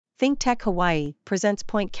ThinkTech Hawaii presents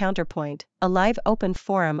Point Counterpoint, a live open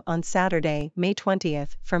forum on Saturday, May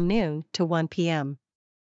 20th from noon to 1 p.m.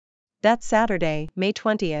 That's Saturday, May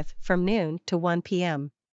 20th from noon to 1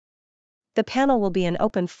 p.m. The panel will be an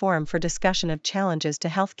open forum for discussion of challenges to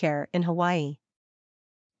healthcare in Hawaii.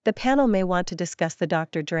 The panel may want to discuss the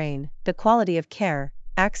doctor drain, the quality of care,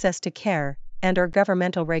 access to care, and/or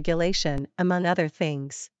governmental regulation, among other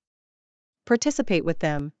things. Participate with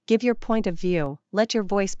them, give your point of view, let your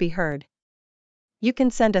voice be heard. You can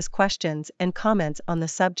send us questions and comments on the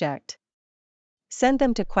subject. Send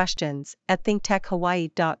them to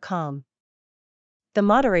questions@thinktechhawaii.com. The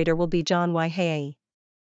moderator will be John Y. Hayley.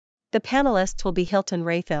 The panelists will be Hilton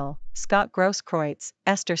Rathil, Scott Grosskreutz,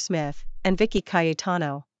 Esther Smith, and Vicky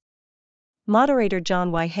Cayetano. Moderator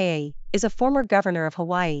John Y. Hayley is a former governor of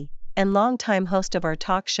Hawaii and longtime host of our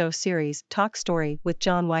talk show series Talk Story with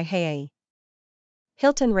John Y. Hayley.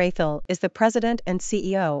 Hilton Rathil is the president and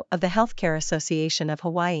CEO of the Healthcare Association of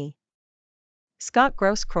Hawaii. Scott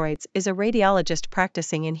Grosskreutz is a radiologist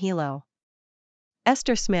practicing in Hilo.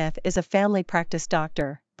 Esther Smith is a family practice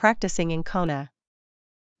doctor, practicing in Kona.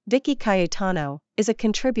 Vicky Cayetano is a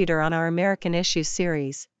contributor on our American Issues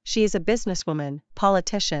series. She is a businesswoman,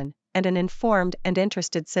 politician, and an informed and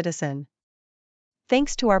interested citizen.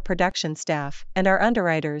 Thanks to our production staff and our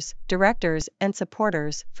underwriters, directors, and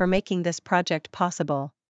supporters for making this project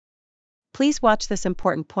possible. Please watch this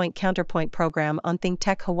important Point Counterpoint program on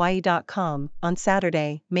thinktechhawaii.com on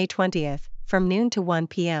Saturday, May 20th, from noon to 1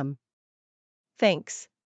 p.m. Thanks.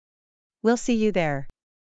 We'll see you there.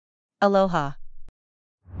 Aloha.